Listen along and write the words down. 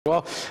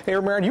Well, hey,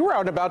 Marin, you were out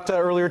and about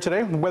earlier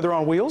today, Weather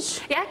on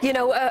Wheels. Yeah, you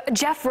know,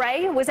 Jeff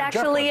Ray was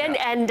actually in,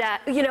 and,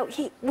 you know,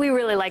 we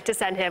really like to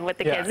send him with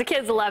the kids. The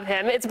kids love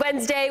him. It's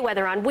Wednesday,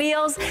 Weather on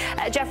Wheels.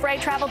 Jeff Ray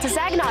traveled to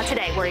Saginaw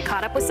today, where he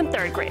caught up with some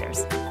third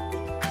graders.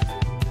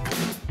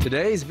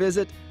 Today's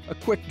visit, a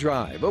quick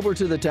drive over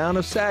to the town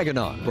of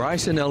Saginaw,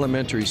 Bryson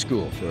Elementary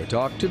School, for a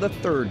talk to the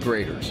third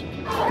graders.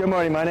 Good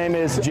morning, my name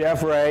is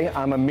Jeff Ray.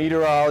 I'm a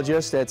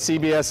meteorologist at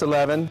CBS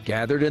 11.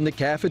 Gathered in the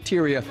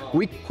cafeteria,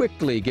 we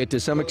quickly get to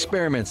some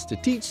experiments to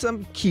teach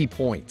some key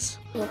points.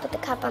 He put the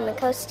cup on the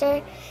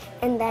coaster,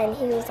 and then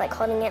he was like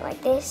holding it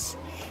like this,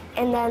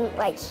 and then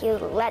like he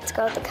lets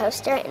go of the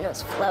coaster and it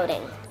was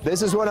floating.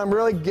 This is what I'm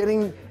really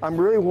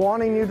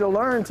wanting you to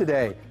learn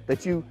today,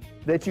 that you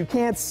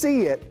can't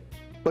see it,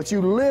 but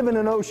you live in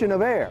an ocean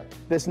of air.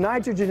 This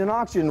nitrogen and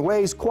oxygen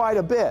weighs quite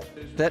a bit.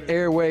 That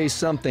air weighs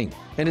something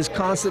and is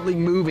constantly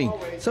moving,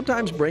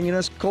 sometimes bringing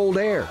us cold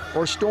air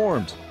or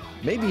storms,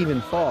 maybe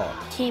even fog.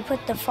 He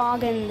put the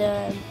fog in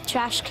the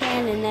trash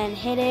can and then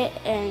hit it,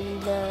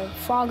 and the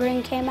fog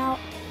ring came out.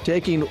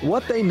 Taking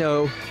what they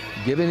know,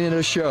 giving it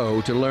a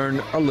show to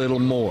learn a little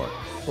more,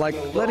 like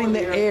letting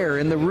the air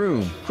in the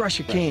room crush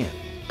a can.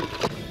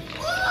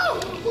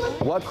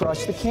 What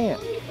crushed the can?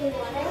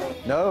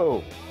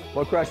 No.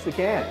 What crushed the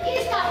can?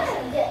 Because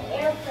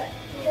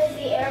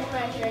the air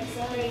pressure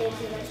accelerated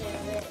too much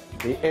of it.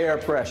 The air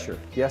pressure.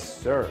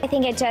 Yes, sir. I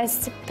think it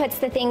just puts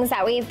the things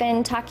that we've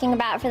been talking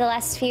about for the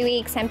last few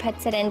weeks and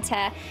puts it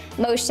into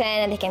motion,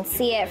 and they can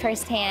see it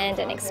firsthand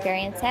and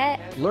experience it.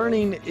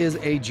 Learning is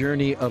a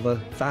journey of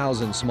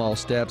 1,000 small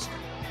steps.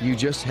 You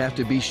just have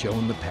to be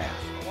shown the path.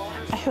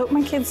 I hope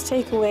my kids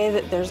take away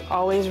that there's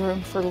always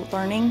room for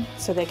learning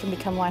so they can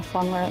become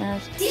lifelong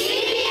learners.